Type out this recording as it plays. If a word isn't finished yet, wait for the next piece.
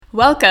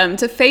Welcome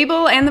to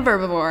Fable and the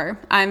Verbivore.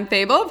 I'm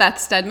Fable, Beth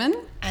Stedman.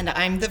 And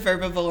I'm the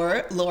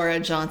Verbivore, Laura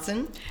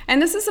Johnson. And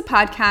this is a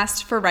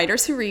podcast for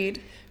writers who read,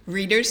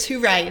 readers who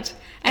write,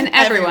 and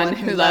everyone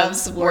who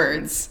loves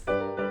words.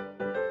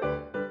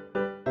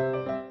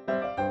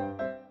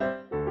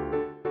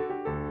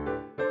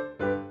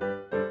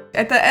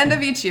 At the end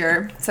of each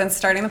year, since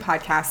starting the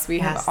podcast, we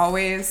have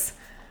always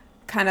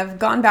kind of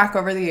gone back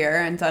over the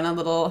year and done a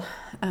little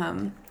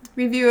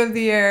review of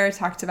the year,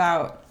 talked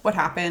about what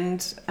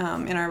happened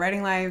in our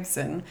writing lives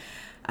and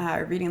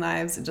our reading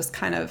lives, and just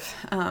kind of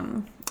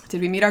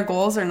did we meet our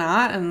goals or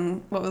not,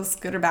 and what was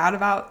good or bad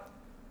about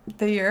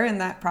the year in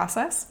that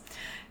process.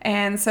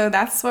 And so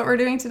that's what we're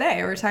doing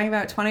today. We're talking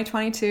about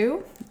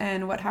 2022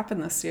 and what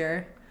happened this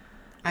year.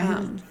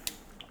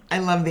 I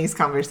love these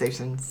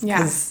conversations. Yeah.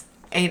 Because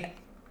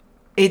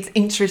it's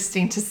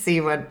interesting to see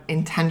what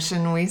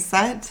intention we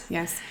set.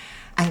 Yes.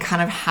 And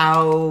kind of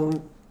how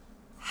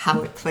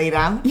it played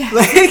out. Yeah.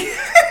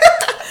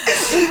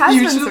 It has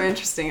been so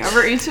interesting.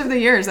 Over each of the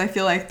years, I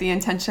feel like the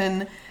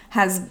intention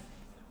has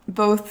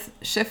both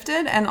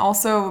shifted and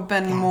also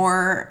been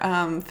more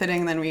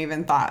fitting than we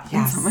even thought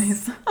in some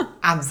ways.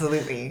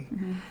 Absolutely.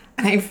 Mm-hmm.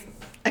 And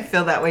I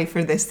feel that way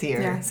for this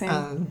year. Yeah,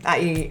 same.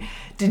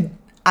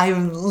 I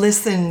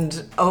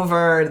listened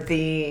over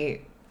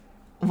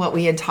what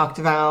we had talked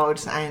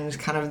about and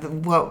kind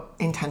of what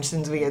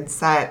intentions we had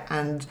set,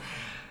 and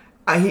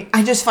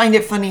I just find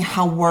it funny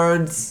how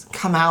words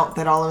come out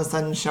that all of a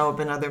sudden show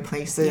up in other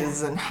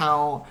places, and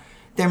how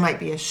there might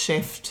be a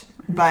shift,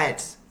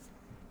 but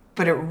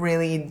it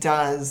really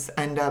does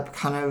end up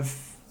kind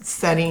of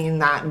setting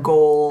that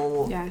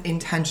goal,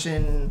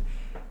 intention,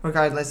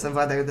 regardless of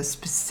whether the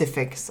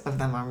specifics of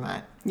them are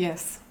met.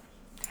 Yes.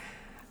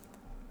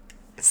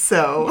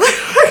 So,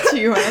 do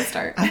you want to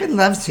start? I would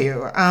love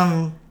to.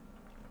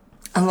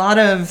 A lot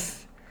of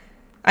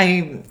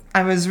I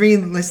was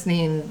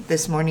re-listening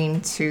this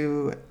morning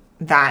to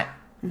that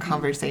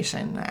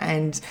conversation,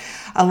 and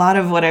a lot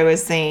of what I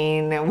was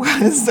saying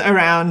was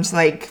around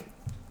like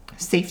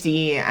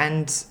safety,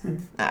 and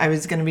I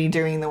was going to be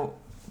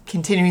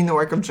continuing the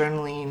work of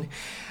journaling,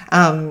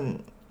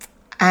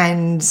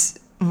 and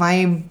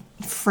my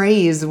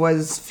phrase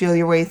was feel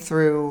your way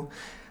through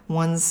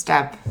one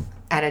step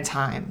at a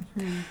time.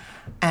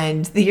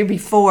 And the year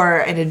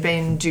before it had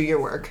been do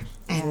your work.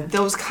 And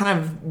those kind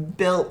of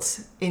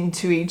built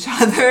into each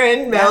other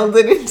and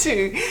melded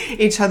into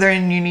each other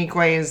in unique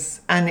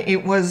ways. And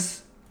it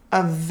was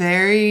a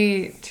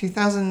very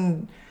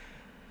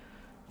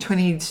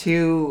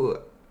 2022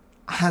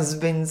 has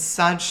been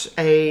such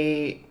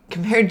a,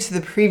 compared to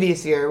the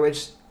previous year,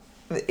 which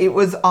it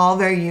was all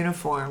very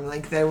uniform.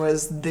 Like there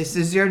was, this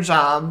is your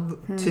job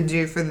to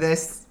do for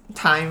this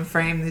time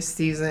frame, this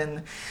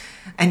season.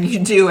 And you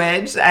do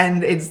it,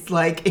 and it's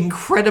like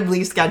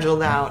incredibly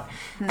scheduled out.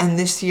 And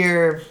this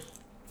year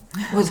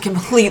was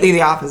completely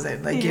the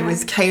opposite. Like it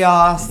was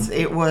chaos.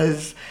 It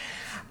was,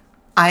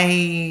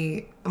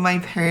 my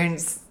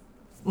parents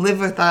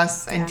live with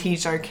us and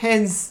teach our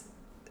kids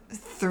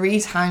 3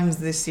 times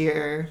this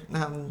year.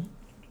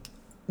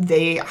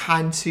 They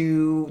had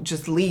to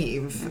just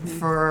leave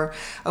for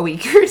a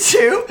week or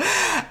 2.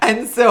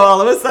 And so all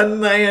of a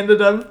sudden I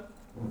ended up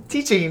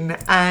teaching,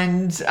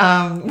 and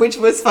which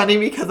was funny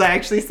because I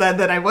actually said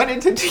that I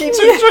wanted to teach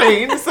or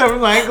train. So I'm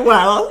like,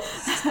 well,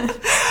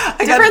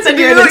 I different than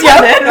you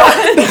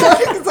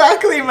intended.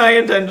 Exactly my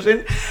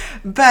intention.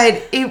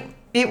 But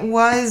it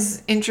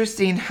was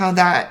interesting how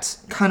that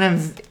kind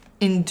of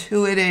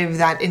intuitive,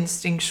 that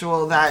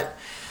instinctual, that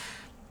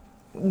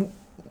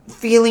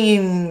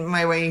feeling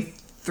my way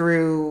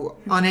through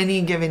on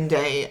any given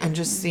day and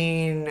just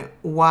seeing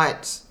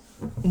what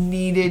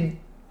needed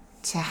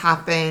to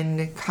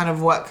happen, kind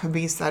of what could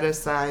be set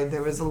aside.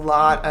 There was a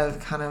lot of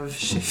kind of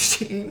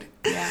shifting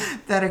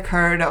that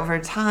occurred over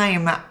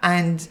time.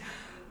 And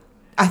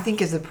I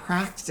think as a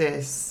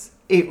practice,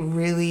 it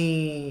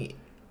really,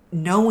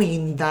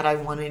 knowing that I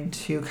wanted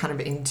to kind of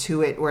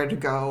intuit where to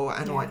go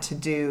and what to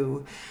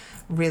do,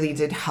 really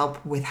did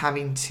help with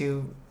having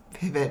to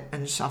pivot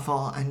and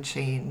shuffle and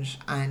change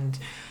and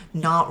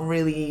not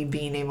really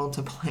being able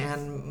to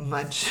plan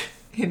much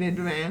in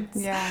advance.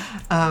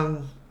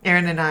 Aaron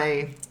and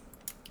I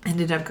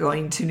ended up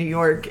going to New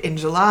York in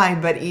July,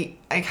 but I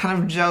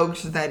kind of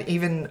joked that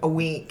even a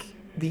week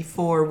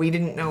before, we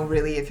didn't know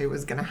really if it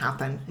was going to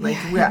happen. Like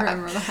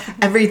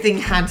everything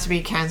had to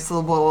be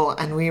cancelable,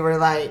 and we were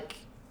like,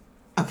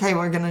 okay,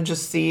 we're going to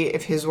just see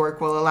if his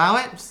work will allow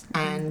it,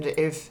 and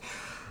if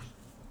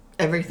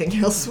everything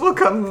else will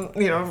come,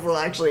 we'll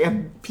actually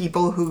have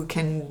people who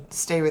can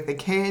stay with the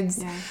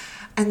kids.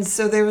 And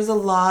so there was a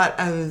lot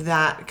of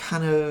that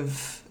kind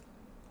of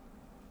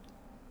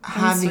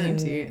having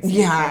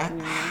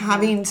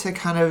to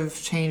kind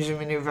of change and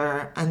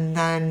maneuver, and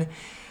then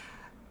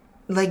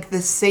like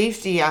the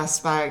safety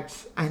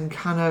aspect and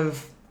kind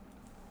of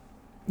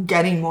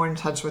getting more in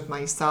touch with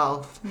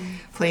myself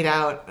played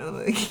out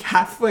like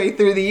halfway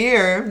through the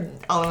year.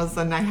 All of a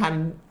sudden I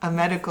had a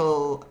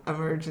medical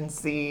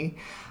emergency,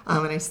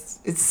 and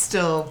it's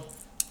still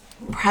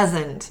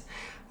present,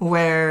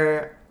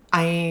 where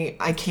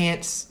I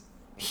can't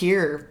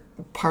hear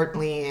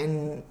partly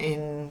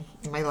in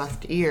my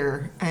left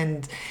ear,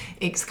 and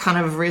it's kind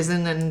of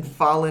risen and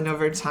fallen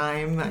over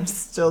time. I'm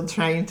still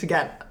trying to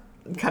get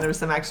kind of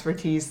some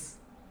expertise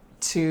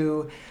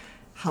to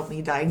help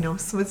me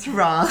diagnose what's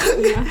wrong.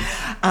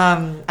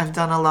 I've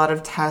done a lot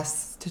of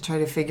tests to try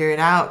to figure it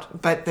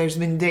out, but there's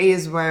been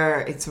days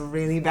where it's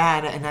really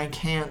bad and I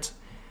can't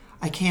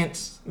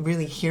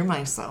really hear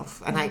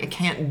myself, and I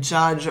can't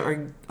judge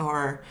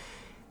or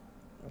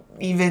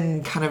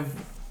even kind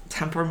of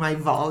temper my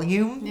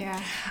volume.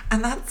 Yeah.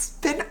 And that's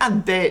been a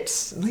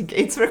bit, like,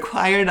 it's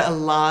required a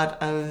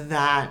lot of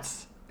that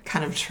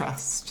kind of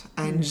trust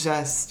and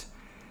just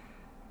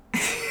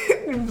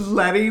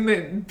letting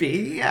it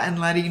be and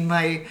letting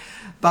my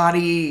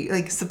body,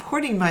 like,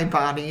 supporting my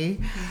body,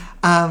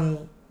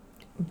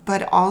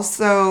 but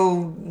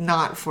also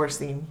not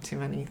forcing too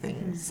many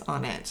things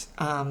on it.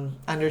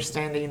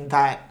 Understanding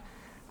that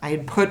I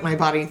had put my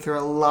body through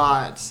a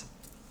lot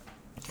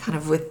kind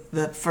of with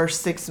the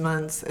first 6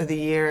 months of the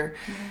year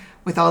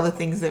with all the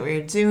things that we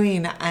were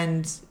doing.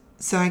 And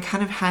so I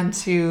kind of had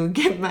to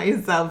give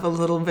myself a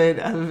little bit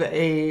of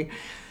a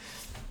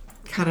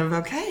kind of,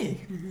 okay,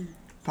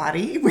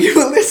 body, we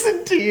will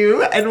listen to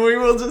you and we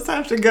will just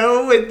have to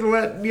go with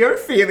what you're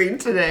feeling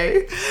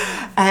today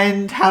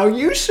and how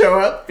you show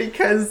up,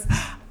 because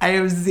I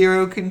have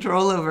zero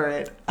control over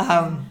it.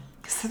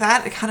 So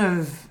that kind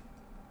of,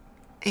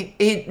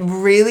 it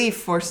really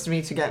forced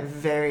me to get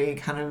very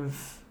kind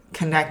of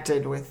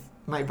connected with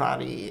my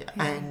body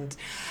and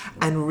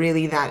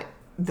really that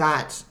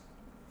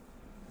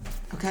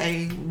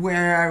okay,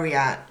 where are we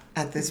at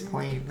this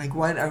point? Like,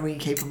 what are we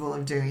capable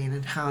of doing,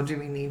 and how do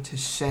we need to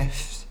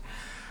shift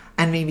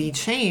and maybe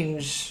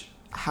change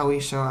how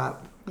we show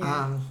up?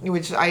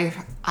 Which I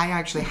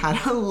actually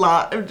had a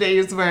lot of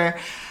days where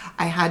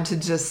I had to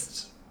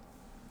just,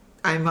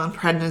 I'm on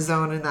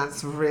prednisone and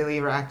that's really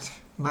wrecked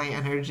my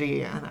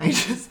energy, and I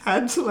just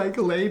had to, like,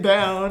 lay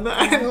down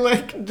and,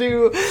 like,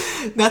 do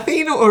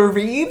nothing or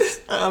read.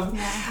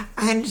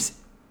 And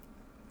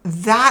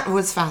that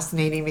was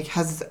fascinating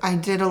because I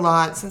did a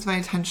lot, since my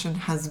attention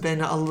has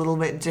been a little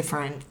bit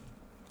different.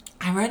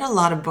 I read a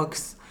lot of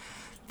books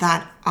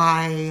that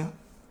I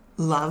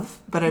love,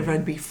 but I've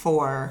read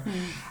before.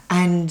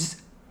 And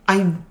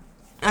I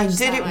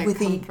did it, like, with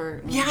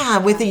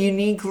with a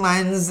unique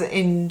lens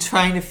in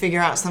trying to figure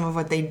out some of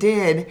what they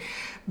did,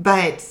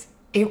 but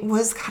it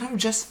was kind of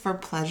just for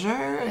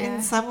pleasure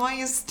in some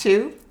ways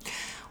too,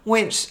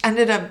 which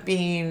ended up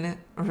being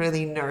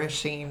really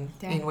nourishing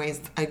in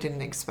ways I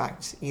didn't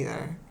expect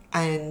either.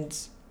 And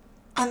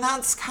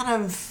that's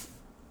kind of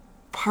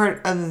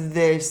part of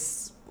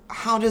this.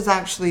 How does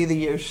actually the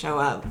year show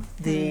up?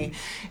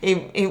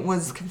 It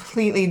was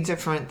completely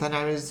different than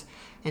I was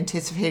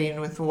anticipating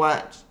with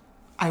what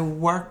I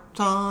worked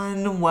on.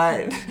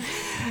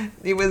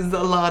 It was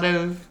a lot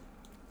of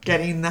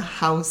getting the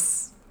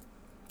house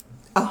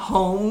a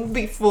home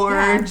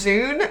before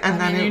June,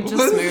 and then it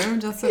just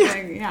moved. Just a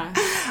big,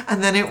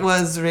 and then it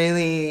was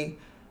really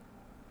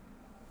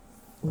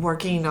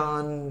working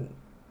on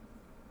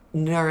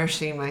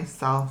nourishing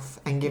myself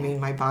and giving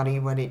my body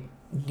what it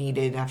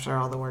needed after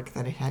all the work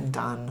that it had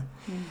done.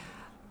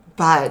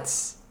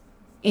 But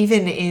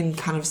even in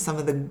kind of some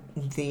of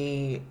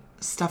the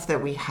stuff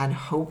that we had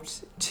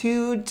hoped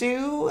to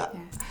do,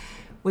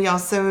 we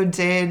also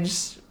did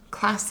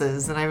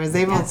classes, and I was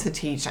able to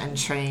teach and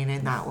train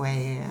in that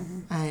way.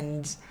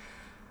 And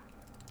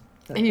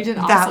you did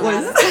awesome.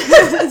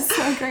 That was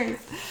so great.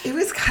 It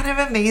was kind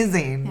of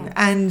amazing,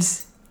 and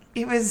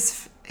it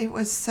was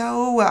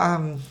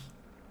so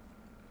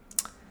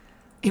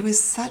it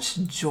was such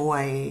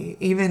joy.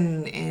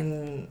 Even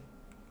in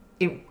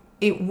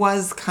it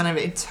was kind of,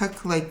 it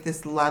took, like,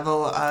 this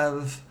level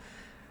of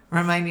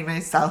reminding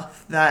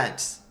myself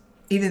that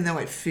even though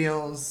it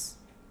feels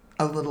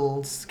a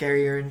little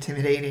scary or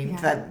intimidating,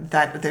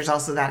 that there's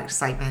also that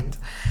excitement.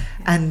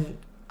 And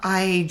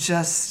I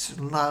just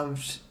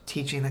loved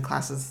teaching the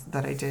classes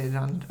that I did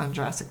on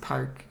Jurassic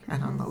Park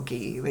and on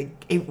Loki.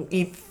 Like,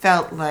 it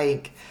felt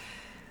like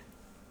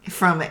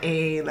from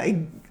a, like,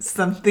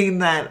 something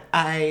that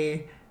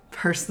I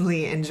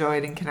personally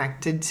enjoyed and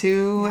connected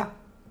to.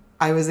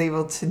 I was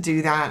able to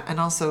do that and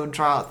also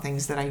draw out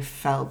things that I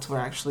felt were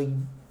actually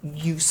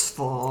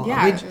useful.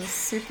 Which is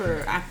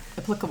super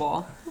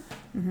applicable.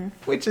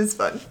 Which is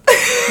fun.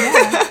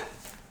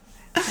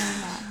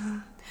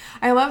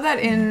 I love that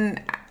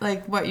in,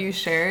 like, what you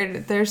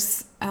shared,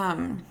 there's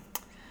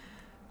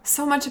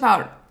so much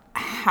about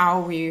how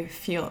we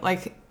feel.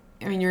 Like,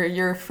 I mean,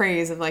 your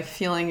phrase of, like,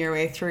 feeling your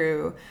way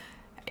through,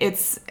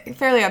 it's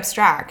fairly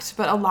abstract,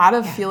 but a lot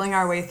of feeling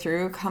our way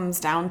through comes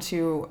down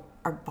to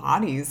our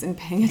bodies and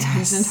paying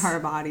attention to our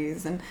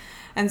bodies.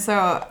 And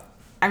so,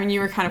 I mean, you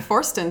were kind of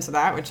forced into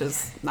that, which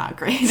is not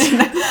great.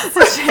 It's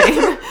a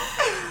shame.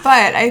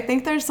 But I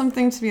think there's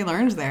something to be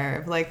learned there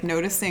of, like,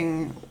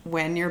 noticing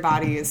when your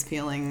body is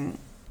feeling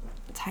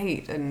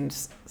tight and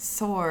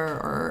sore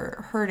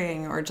or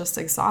hurting or just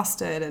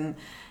exhausted,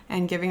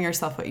 and giving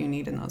yourself what you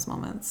need in those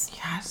moments.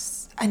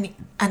 Yes.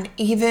 And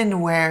even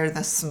where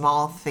the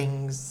small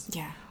things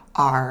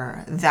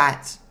are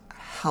that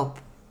help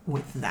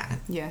with that.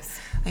 Yes.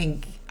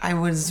 Like, I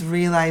was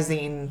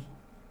realizing,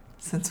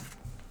 since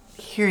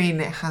hearing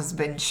it has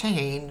been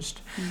changed,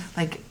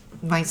 like,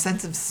 my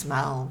sense of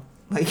smell,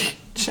 like,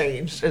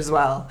 changed as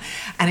well.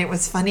 And it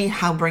was funny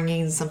how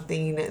bringing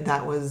something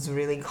that was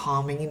really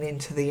calming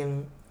into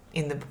the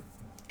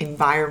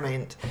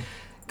environment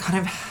kind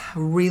of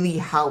really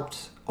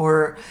helped,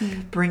 or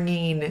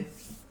bringing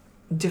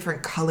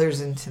different colors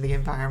into the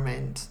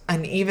environment,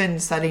 and even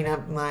setting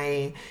up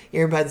my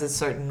earbuds a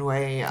certain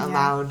way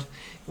allowed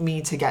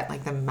me to get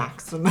like the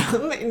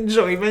maximum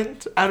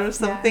enjoyment out of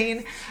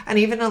something, and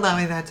even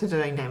allowing that to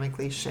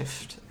dynamically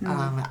shift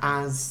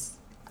as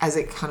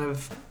it kind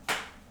of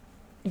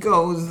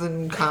goes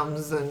and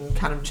comes and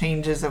kind of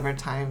changes over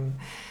time.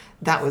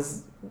 That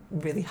was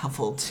really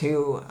helpful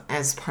too,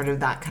 as part of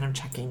that kind of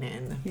checking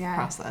in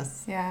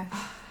process. Yeah.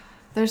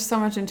 There's so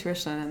much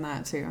intuition in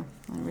that too,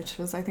 which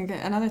was, I think,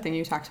 another thing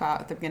you talked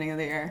about at the beginning of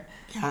the year.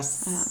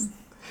 Yes.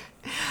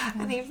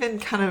 And even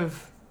kind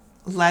of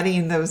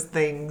letting those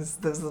things,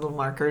 those little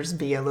markers,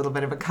 be a little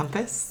bit of a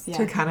compass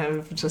to kind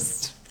of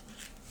just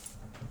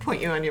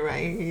point you on your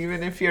way,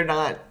 even if you're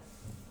not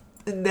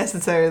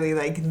necessarily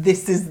like,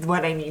 this is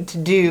what I need to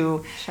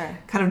do. Sure.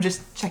 Kind of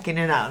just checking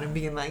it out and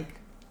being like,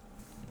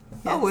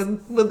 oh,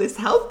 will this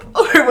help?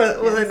 Or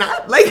will it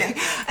not? Like,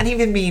 and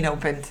even being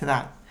open to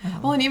that.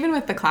 Well, and even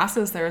with the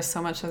classes, there was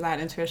so much of that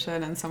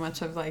intuition and so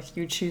much of like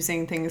you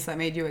choosing things that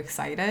made you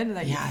excited,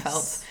 that you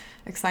felt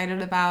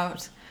excited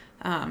about,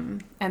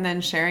 and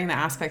then sharing the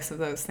aspects of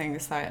those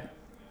things that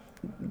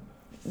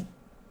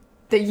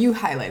you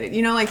highlighted.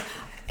 You know, like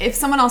if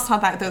someone else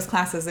taught those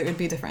classes, it would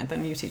be different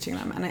than you teaching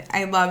them. And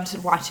I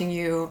loved watching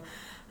you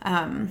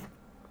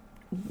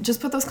just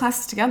put those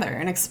classes together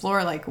and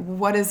explore like,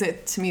 what is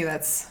it to me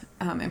that's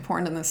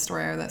important in this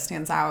story, or that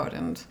stands out,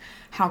 and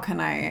how can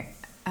I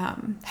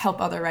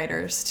help other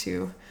writers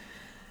to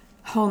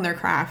hone their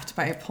craft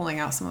by pulling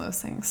out some of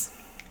those things.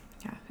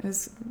 Yeah, it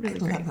was really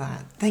great. I love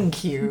that.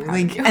 Thank you.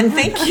 And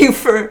thank you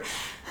for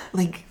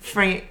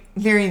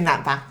mirroring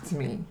that back to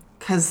me.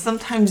 Because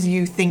sometimes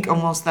you think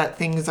almost that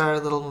things are a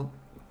little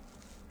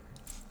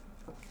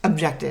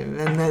objective,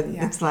 and then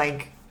it's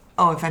like,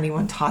 oh, if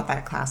anyone taught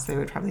that class, they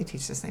would probably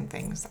teach the same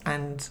things.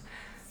 And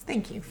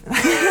thank you for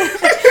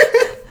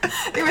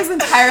that. It was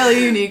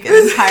entirely unique and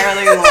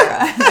entirely Laura.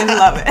 I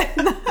love it.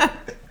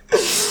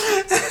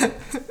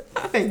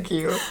 Thank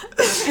you.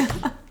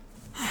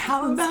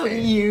 How about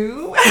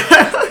you?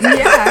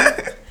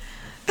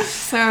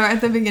 So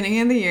at the beginning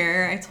of the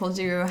year, I told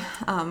you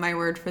my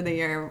word for the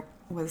year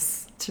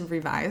was to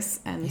revise,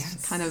 and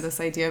kind of this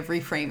idea of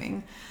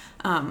reframing.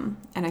 And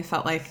I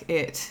felt like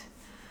it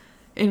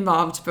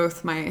involved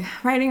both my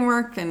writing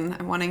work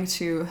and wanting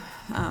to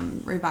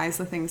revise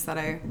the things that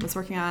I was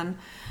working on,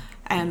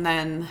 and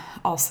then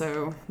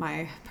also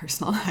my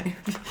personal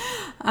life.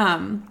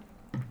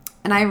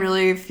 And I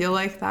really feel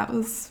like that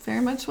was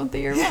very much what the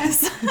year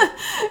was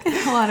in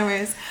a lot of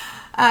ways.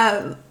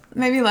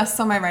 Maybe less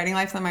so my writing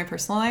life than my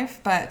personal life,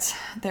 but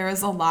there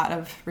was a lot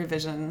of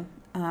revision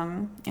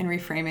and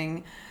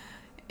reframing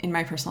in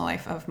my personal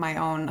life of my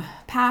own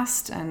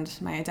past and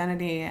my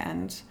identity.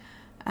 And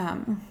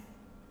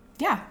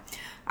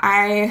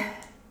I,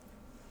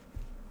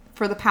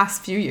 for the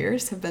past few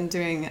years, have been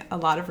doing a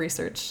lot of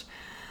research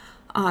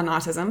on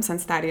autism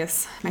since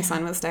Thaddeus, my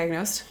son, was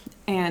diagnosed.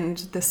 And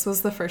this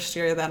was the first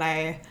year that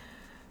I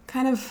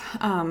kind of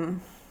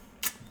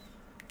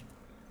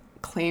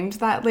claimed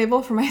that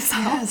label for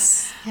myself.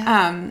 Yes.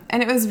 Yeah.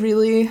 And it was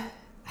really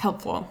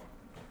helpful.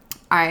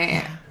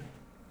 I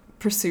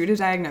pursued a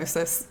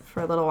diagnosis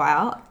for a little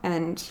while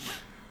and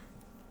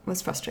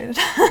was frustrated.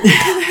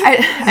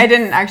 I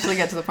didn't actually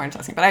get to the point of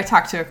testing, but I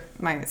talked to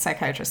my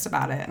psychiatrist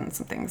about it and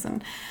some things.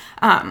 And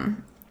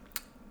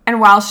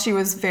while she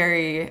was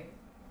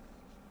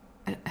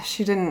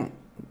she didn't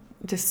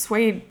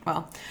dissuade,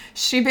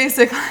 she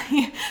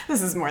basically,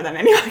 this is more than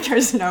anyone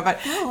cares to know, but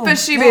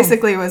she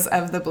basically was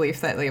of the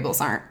belief that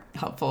labels aren't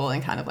helpful,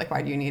 and kind of like,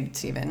 why do you need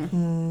to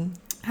even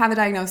have a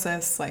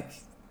diagnosis? Like,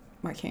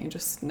 why can't you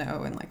just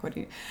know? And like, what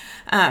do you,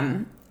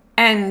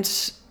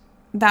 and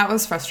that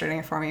was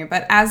frustrating for me.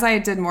 But as I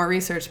did more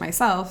research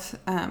myself,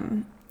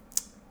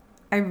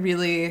 I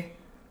really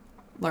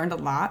learned a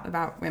lot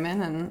about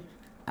women and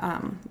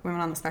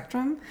women on the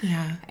spectrum.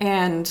 Yeah.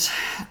 And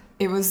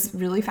it was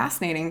really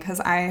fascinating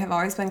because I have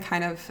always been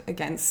kind of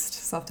against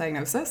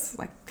self-diagnosis,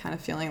 like kind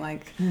of feeling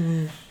like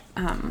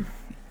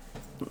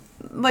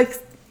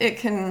it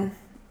can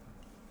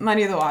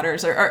muddy the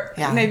waters, or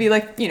maybe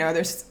like, you know,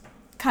 there's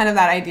kind of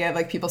that idea of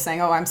like people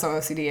saying, oh, I'm so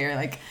OCD, or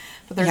like,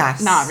 but they're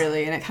not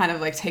really, and it kind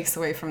of like takes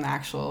away from the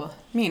actual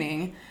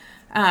meaning.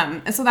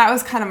 And so that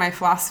was kind of my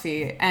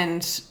philosophy.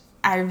 And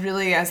I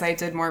really, as I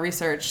did more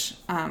research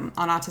on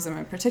autism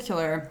in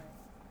particular,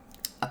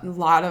 a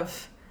lot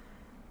of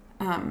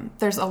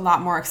there's a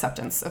lot more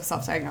acceptance of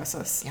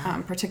self-diagnosis,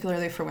 Yeah.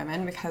 particularly for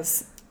women,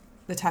 because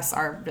the tests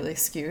are really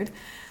skewed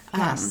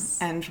Yes.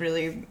 and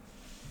really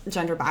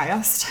gender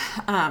biased.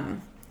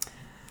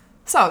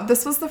 So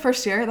this was the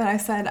first year that I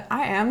said,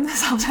 I am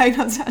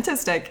self-diagnosed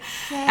autistic.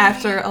 Yay.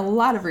 After a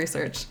lot of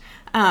research.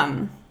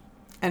 And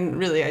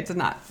really, I did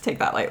not take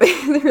that lightly.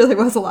 There really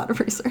was a lot of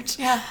research.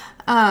 Yeah.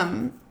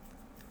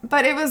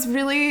 But it was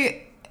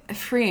really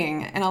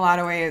freeing in a lot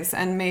of ways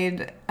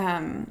and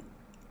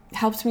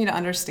helped me to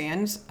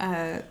understand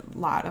a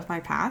lot of my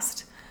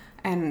past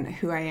and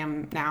who I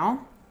am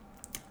now.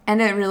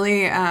 And it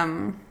really,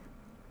 I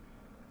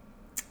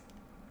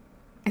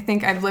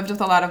think I've lived a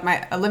lot of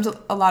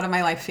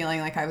my life feeling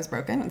like I was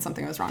broken and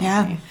something was wrong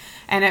with me.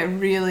 And it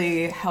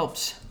really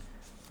helped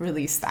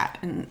release that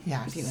and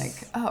be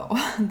like,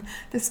 oh,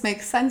 this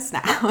makes sense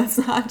now. It's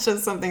not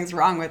just something's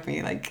wrong with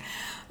me. Like,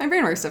 my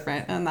brain works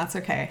different, and that's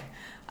okay.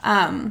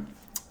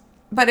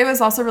 But it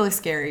was also really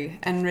scary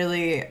and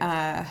really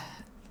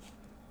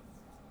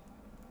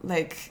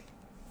like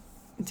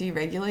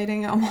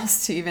deregulating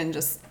almost to even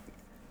just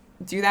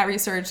do that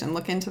research and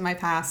look into my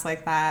past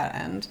like that.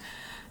 And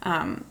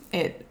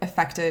it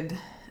affected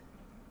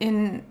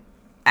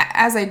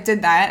as I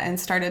did that and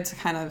started to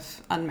kind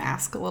of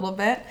unmask a little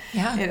bit,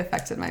 it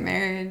affected my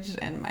marriage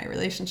and my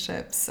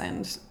relationships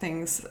and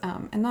things,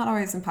 and not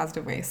always in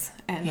positive ways,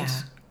 and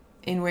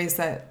in ways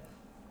that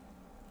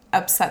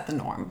upset the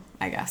norm,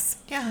 I guess.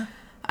 Yeah.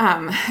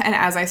 And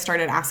as I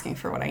started asking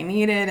for what I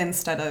needed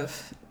instead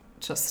of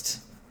just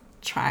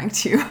trying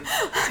to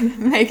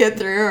make it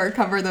through or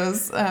cover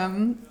those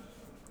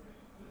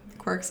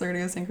quirks or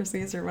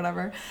idiosyncrasies or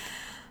whatever,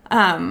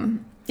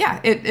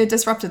 it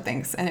disrupted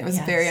things, and it was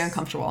very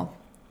uncomfortable.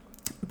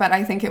 But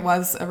I think it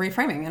was a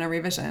reframing and a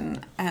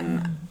revision,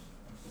 and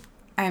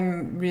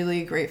I'm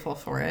really grateful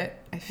for it.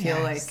 I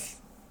feel like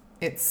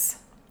it's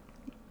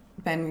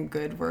been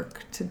good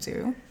work to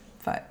do,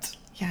 but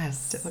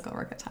difficult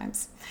work at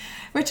times,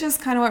 which is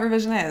kind of what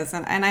revision is.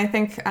 And I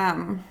think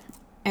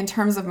in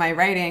terms of my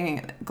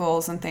writing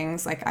goals and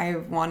things, like I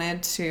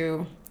wanted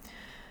to...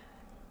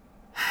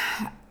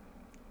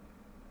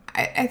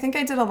 I think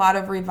I did a lot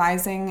of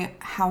revising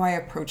how I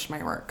approach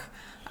my work.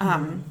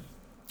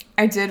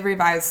 I did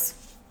revise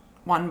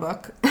one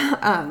book,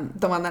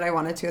 the one that I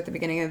wanted to at the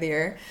beginning of the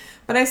year,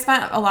 but I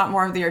spent a lot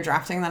more of the year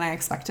drafting than I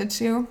expected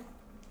to.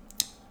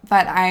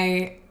 But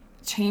I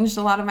changed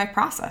a lot of my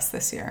process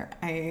this year.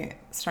 I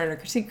started a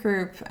critique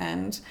group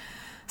and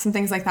some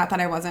things like that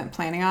I wasn't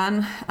planning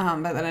on,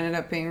 but that ended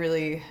up being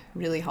really,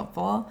 really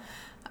helpful.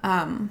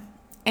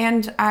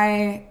 And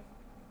I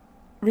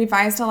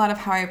revised a lot of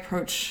how I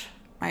approach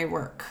my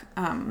work.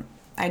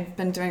 I'd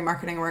been doing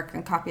marketing work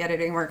and copy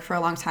editing work for a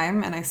long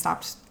time, and I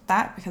stopped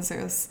that because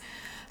it was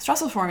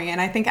stressful for me. And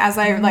I think as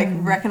I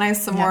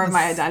recognized some more of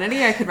my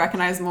identity, I could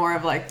recognize more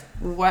of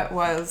what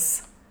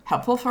was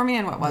helpful for me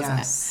and what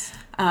wasn't.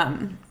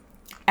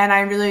 And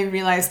I really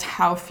realized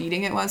how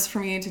feeding it was for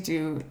me to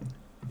do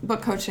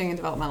book coaching and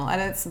developmental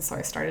edits, and so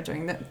I started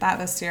doing that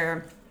this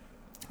year,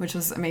 which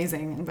was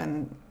amazing and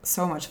been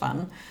so much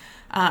fun.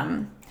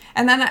 And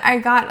then I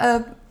got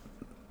a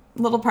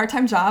little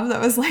part-time job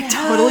that was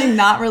totally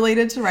not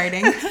related to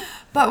writing,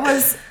 but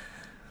was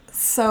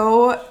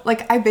so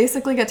I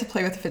basically get to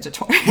play with a fidget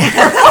toy for 4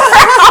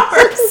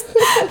 hours.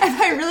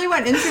 And I really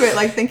went into it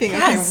thinking,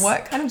 okay,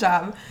 what kind of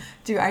job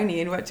do I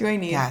need? What do I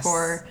need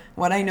for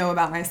what I know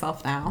about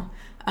myself now?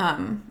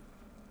 And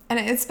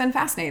it's been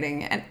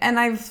fascinating. And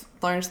I've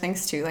learned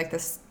things too.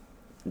 This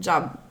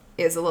job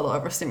is a little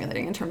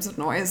overstimulating in terms of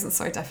noise. And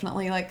so I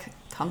definitely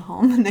come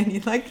home and I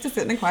need to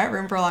sit in a quiet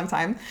room for a long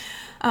time.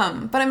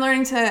 But I'm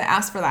learning to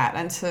ask for that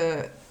and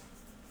to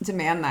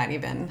demand that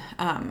even,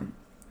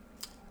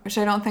 which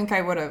I don't think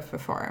I would have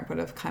before. I would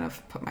have kind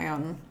of put my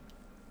own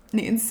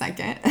needs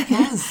second. So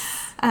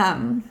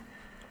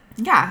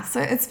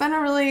it's been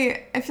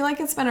I feel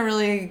like it's been a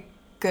really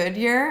good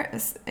year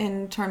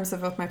in terms of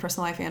both my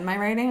personal life and my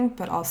writing,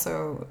 but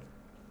also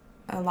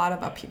a lot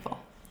of upheaval.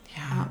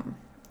 Or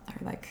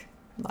a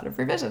lot of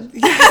revision.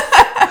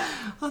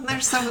 Well,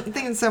 there's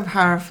something so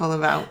powerful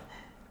about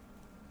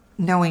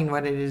knowing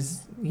what it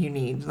is you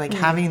need,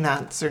 having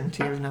that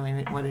certainty of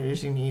knowing what it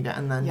is you need,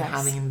 and then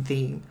having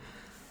the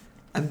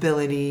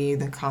ability,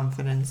 the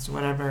confidence,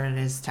 whatever it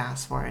is to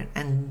ask for it,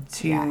 and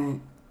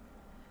to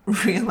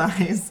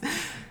realize,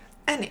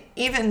 and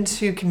even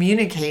to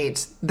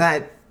communicate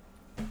that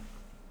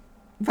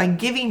by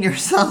giving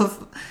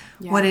yourself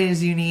what it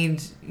is you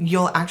need,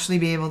 you'll actually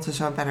be able to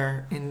show up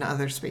better in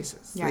other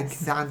spaces.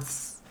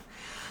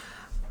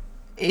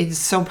 It's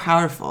so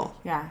powerful.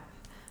 Yeah.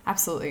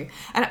 Absolutely.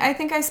 And I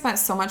think I spent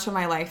so much of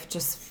my life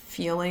just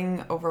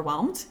feeling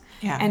overwhelmed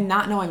and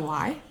not knowing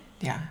why.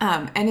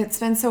 And it's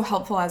been so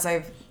helpful as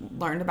I've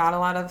learned about a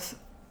lot of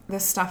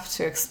this stuff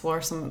to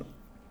explore some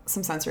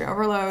sensory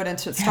overload and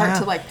to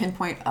start to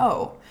pinpoint,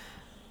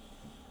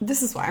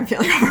 this is why I'm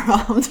feeling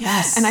overwhelmed.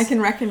 And I can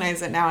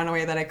recognize it now in a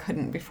way that I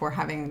couldn't before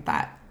having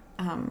that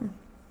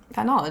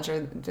knowledge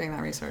or doing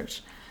that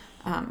research.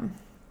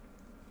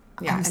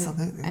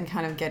 Absolutely. And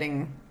kind of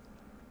getting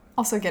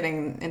also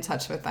getting in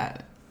touch with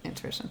that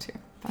intuition too.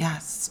 But.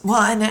 Yes.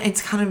 Well, and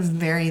it's kind of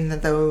marrying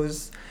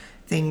those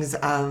things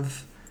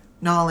of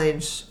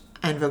knowledge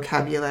and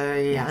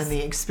vocabulary Yes. and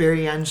the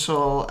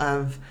experiential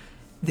of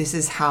this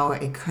is how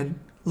it could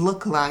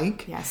look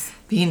like. Yes.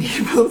 Being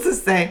able to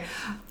say,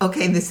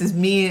 okay, this is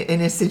me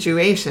in a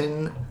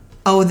situation.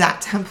 Oh,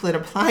 that template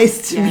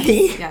applies to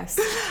me. Yes.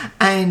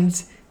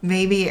 And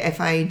maybe if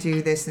I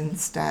do this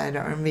instead,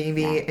 or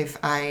maybe if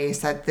I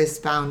set this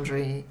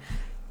boundary,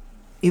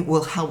 it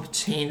will help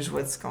change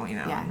what's going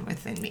on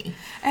within me.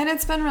 And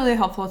it's been really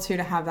helpful too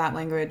to have that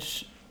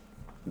language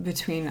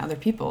between other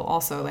people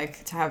also,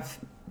 like to have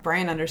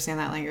Brian understand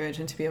that language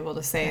and to be able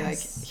to say like,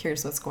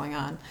 here's what's going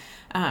on,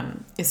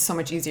 is so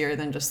much easier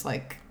than just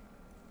like,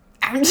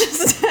 I'm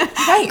just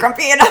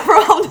grumpy and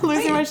overwhelmed,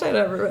 losing my shit,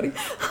 everybody.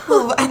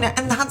 Well, and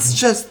that's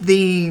just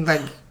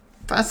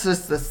that's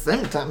just the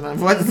symptom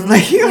of what's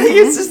like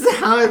it's just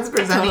how it's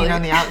presenting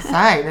on the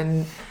outside.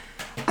 And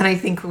I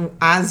think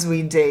as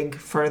we dig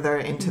further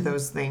into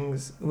those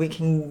things, we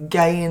can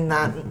gain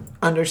that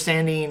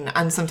understanding,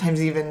 and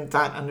sometimes even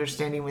that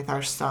understanding with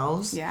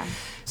ourselves,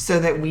 so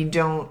that we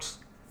don't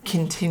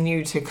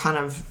continue to kind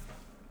of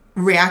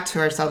react to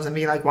ourselves and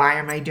be like, why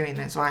am I doing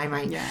this? Why am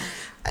I...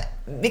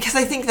 Because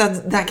I think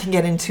that can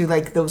get into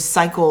like those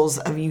cycles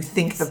of you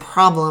think the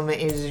problem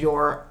is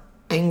your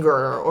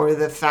anger or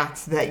the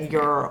fact that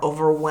you're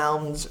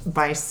overwhelmed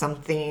by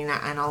something,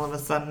 and all of a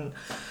sudden,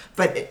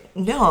 but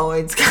no,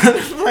 it's kind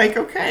of like,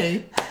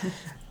 okay,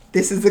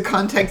 this is the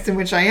context in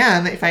which I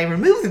am. If I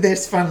remove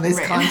this from this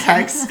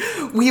context,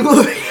 we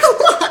will be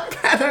a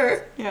lot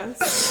better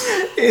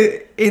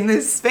in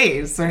this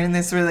space or in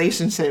this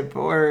relationship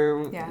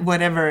or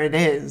whatever it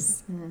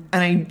is.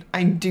 And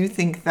I do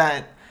think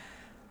that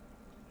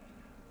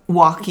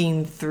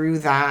walking through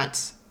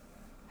that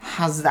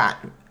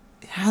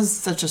has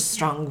such a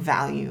strong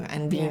value,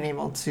 and being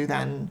able to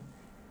then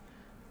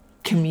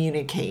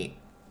communicate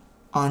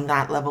on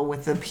that level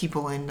with the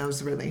people in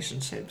those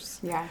relationships.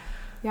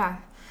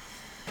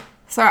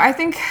 So I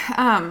think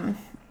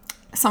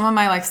some of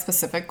my like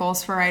specific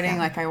goals for writing,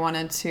 like I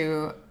wanted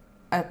to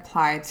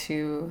apply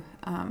to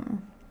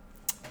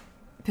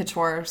Pitch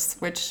Wars,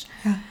 which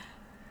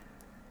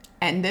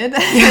ended.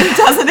 It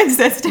doesn't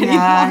exist anymore.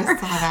 I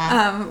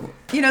saw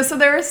that. So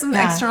there were some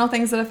external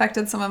things that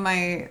affected some of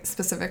my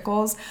specific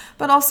goals,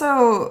 but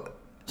also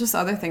just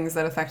other things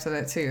that affected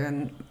it too,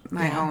 and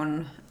my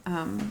own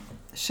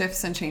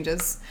shifts and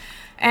changes.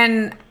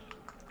 And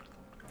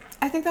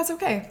I think that's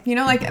okay.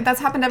 Like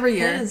that's happened every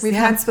year. We've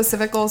had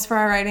specific goals for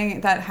our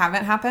writing that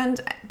haven't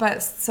happened,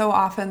 but so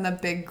often the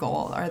big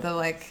goal or the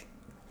like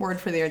word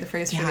for the year, the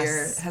phrase for the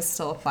year has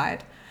still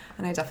applied.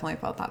 And I definitely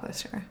felt that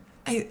this year.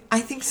 I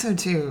think so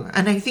too.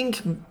 And I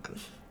think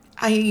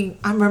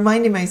I'm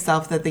reminding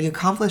myself that the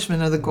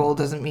accomplishment of the goal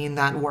doesn't mean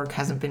that work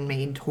hasn't been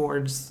made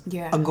towards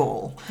a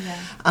goal,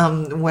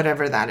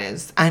 whatever that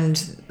is. And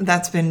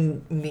that's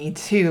been me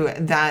too,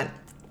 that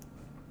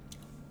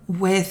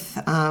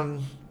with,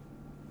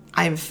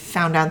 I've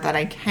found out that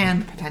I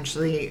can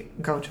potentially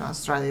go to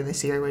Australia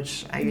this year,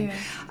 which I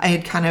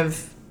had kind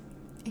of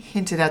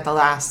hinted at the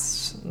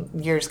last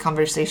year's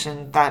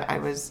conversation that I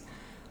was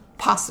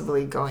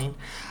possibly going.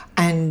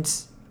 And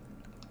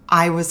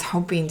I was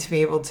hoping to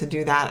be able to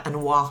do that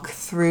and walk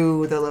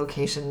through the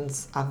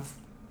locations of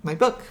my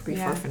book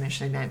before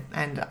finishing it.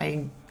 And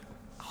I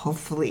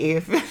hopefully,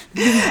 if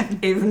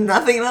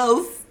nothing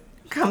else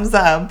comes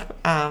up,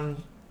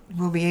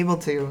 will be able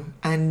to.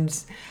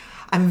 And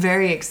I'm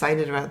very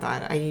excited about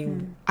that.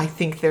 I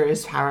think there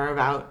is power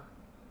about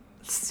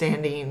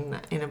standing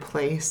in a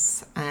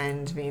place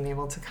and being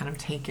able to kind of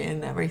take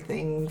in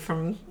everything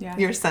from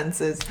your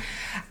senses.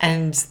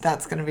 And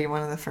that's going to be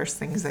one of the first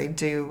things I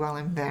do while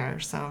I'm there.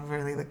 So I'm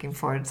really looking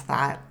forward to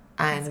that.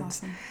 And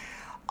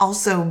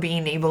also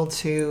being able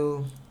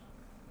to...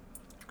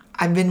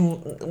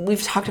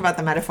 We've talked about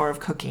the metaphor of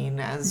cooking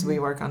as we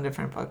work on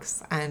different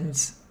books. And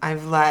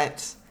I've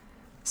let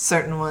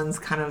certain ones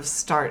kind of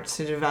start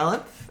to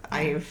develop.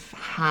 I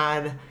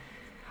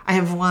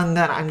have one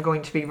that I'm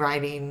going to be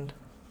writing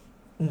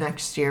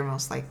next year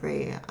most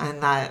likely,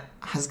 and that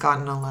has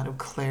gotten a lot of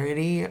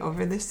clarity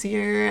over this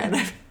year.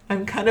 And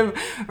I'm kind of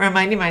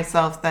reminding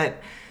myself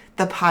that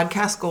the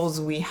podcast goals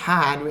we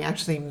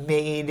actually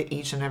made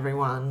each and every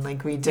one.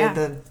 Like we did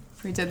the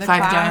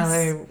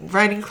 $5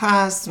 writing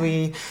class,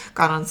 we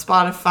got on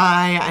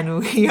Spotify, and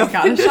we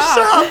opened a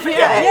shop.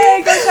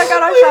 Yay, go check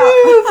out our shop.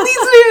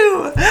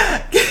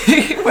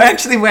 Please do. We're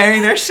actually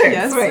wearing our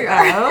shirts right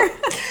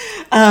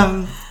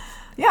now.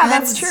 Yeah,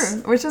 that's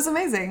true, which is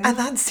amazing. And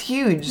that's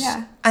huge.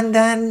 Yeah. And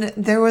then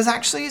there was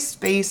actually a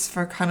space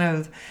for kind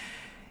of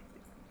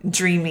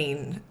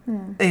dreaming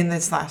in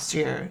this last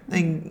year.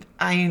 Like,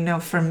 I know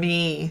for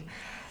me,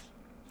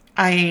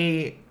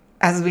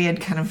 as we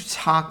had kind of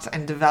talked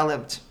and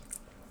developed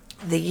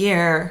the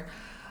year,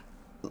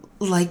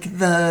 like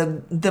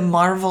the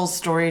Marvel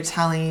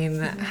storytelling,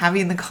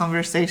 having the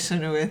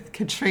conversation with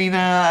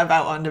Katrina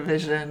about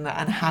WandaVision,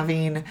 and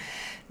having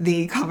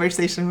the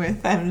conversation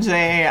with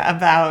MJ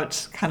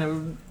about kind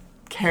of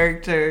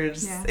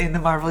characters in the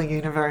Marvel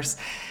Universe.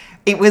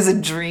 It was a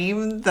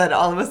dream that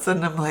all of a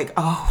sudden I'm like,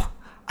 oh,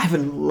 I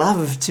would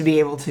love to be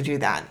able to do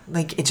that.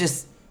 Like, it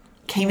just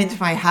came into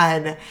my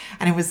head,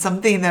 and it was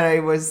something that I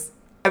was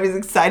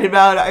excited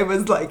about. I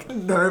was like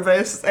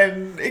nervous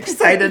and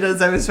excited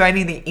as I was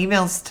writing the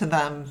emails to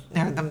them,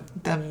 or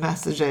the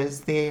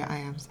messages, the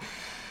IMs.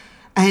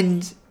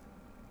 And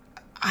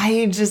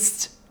I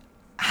just,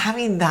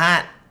 having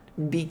that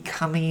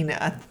becoming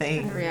a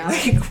thing,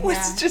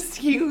 was just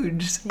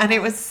huge. Yeah. And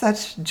it was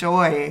such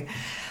joy.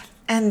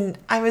 And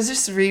I was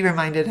just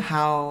reminded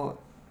how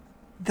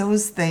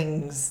those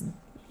things,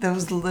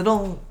 those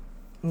little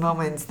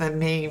moments that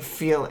may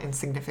feel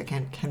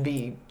insignificant can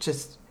be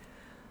just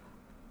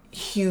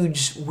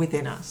huge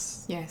within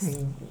us. Yes.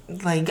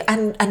 Like,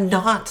 and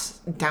not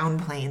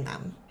downplaying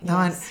them.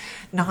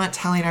 Not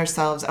telling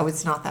ourselves, oh,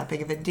 it's not that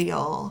big of a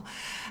deal.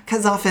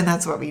 Because often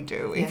that's what we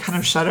do. We kind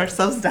of shut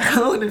ourselves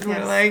down and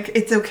we're like,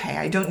 it's okay,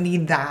 I don't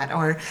need that.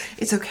 Or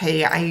it's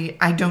okay,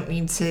 I don't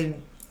need to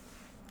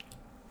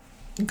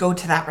go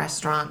to that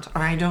restaurant.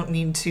 Or I don't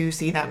need to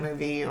see that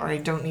movie. Or I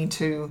don't need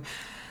to...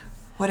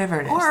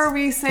 whatever it is. Or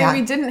we say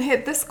we didn't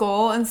hit this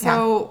goal and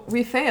so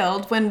we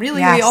failed, when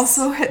really we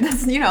also hit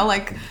this,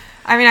 like,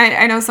 I mean,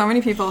 I know so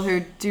many people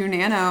who do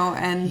nano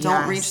and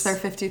don't reach their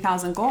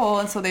 50,000 goal,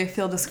 and so they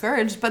feel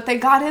discouraged, but they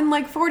got in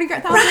like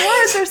 40,000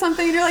 words or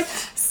something, and you're like,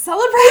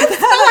 celebrate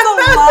that.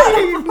 That's a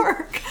lot of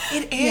work.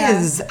 It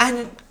is.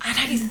 And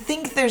I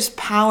think there's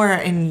power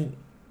in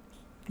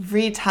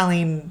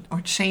retelling or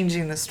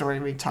changing the story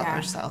we tell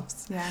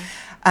ourselves. Yeah.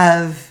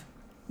 Of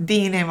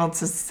being able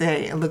to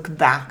say, look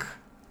back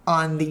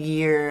on the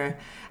year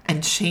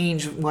and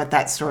change what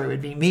that story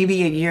would be.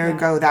 Maybe a year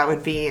ago that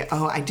would be,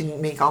 oh, I didn't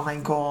make all my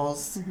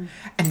goals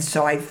and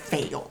so I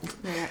failed.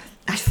 Yeah.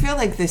 I feel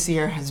like this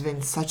year has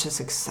been such a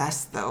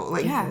success though,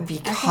 like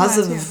because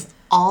of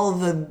all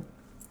the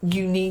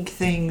unique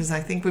things. I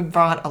think we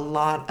brought a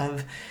lot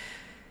of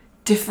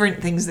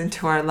different things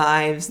into our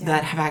lives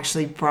that have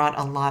actually brought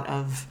a lot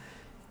of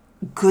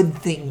good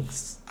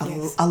things,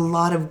 a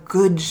lot of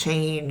good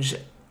change,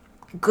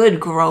 good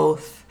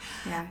growth.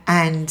 Yeah.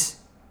 And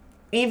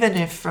even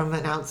if from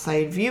an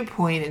outside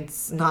viewpoint,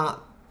 it's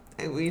not,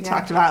 we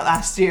talked about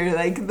last year,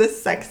 like the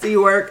sexy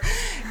work,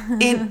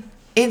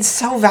 it's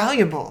so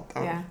valuable.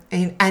 Though. Yeah.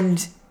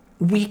 And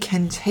we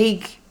can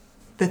take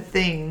the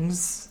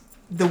things,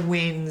 the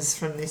wins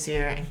from this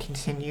year and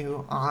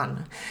continue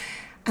on.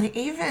 And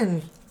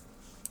even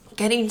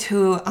getting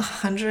to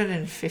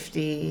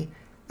 150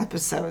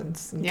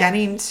 episodes,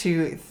 getting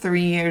to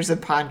 3 years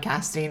of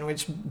podcasting,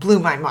 which blew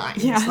my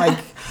mind. Yeah. Like,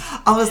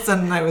 all of a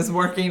sudden I was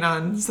working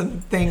on some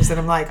things and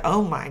I'm like,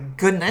 oh my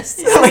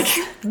goodness, like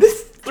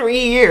this 3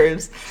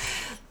 years.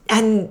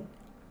 And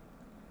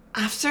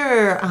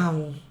after,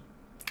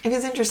 it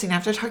was interesting,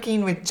 after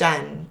talking with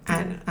Jen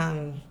at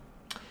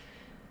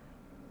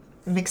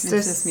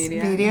Mixtus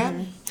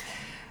Media,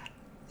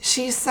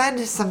 she said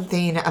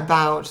something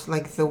about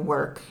like the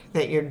work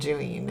that you're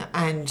doing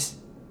and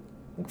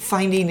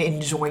finding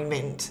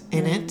enjoyment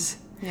in it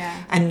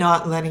and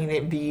not letting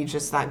it be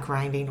just that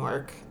grinding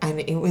work. And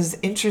it was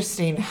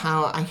interesting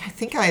how I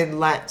think I had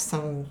let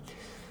some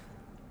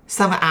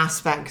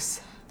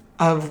aspects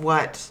of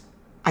what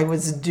I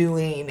was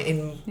doing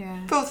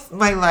in both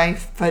my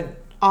life, but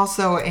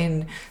also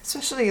in,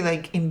 especially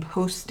like in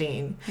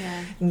posting,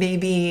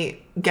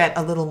 maybe get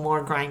a little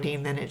more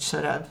grinding than it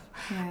should have.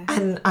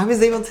 And I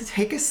was able to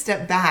take a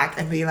step back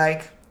and be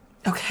like,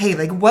 okay,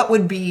 like what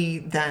would be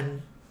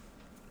then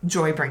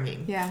joy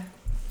bringing? Yeah.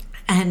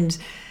 And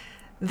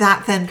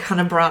that then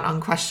kind of brought on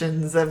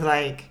questions of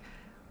like,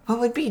 what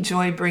would be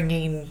joy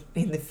bringing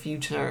in the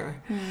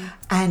future?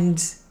 And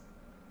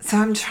so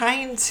I'm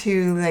trying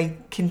to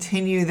like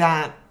continue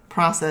that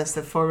process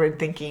of forward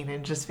thinking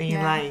and just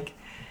being like,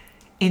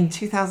 in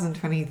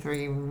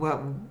 2023,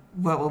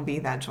 what will be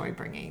that joy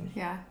bringing?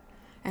 Yeah.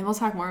 And we'll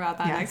talk more about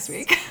that next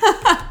week.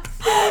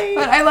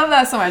 But I love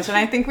that so much. And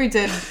I think we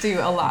did do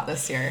a lot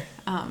this year,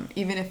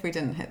 even if we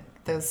didn't hit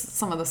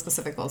some of the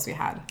specific goals we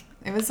had.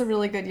 It was a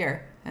really good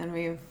year. And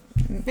we've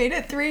made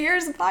it 3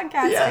 years of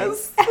podcasting.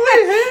 Yes.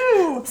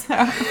 Woohoo!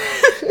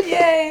 So,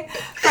 yay.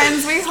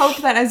 Friends, we hope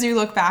that as you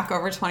look back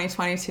over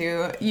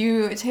 2022,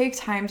 you take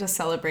time to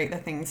celebrate the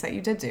things that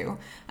you did do.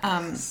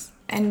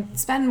 And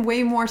spend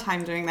way more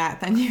time doing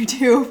that than you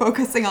do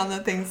focusing on the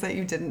things that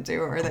you didn't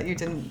do or that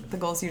the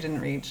goals you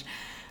didn't reach.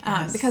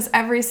 Because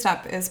every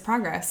step is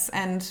progress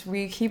and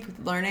we keep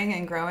learning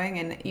and growing,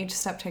 and each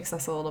step takes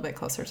us a little bit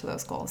closer to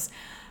those goals.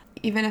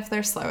 Even if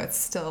they're slow, it's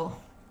still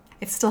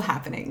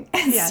happening.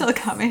 It's still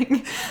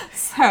coming.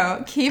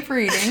 So keep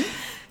reading,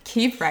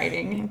 keep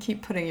writing, and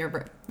keep putting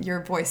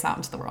your voice out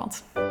into the world.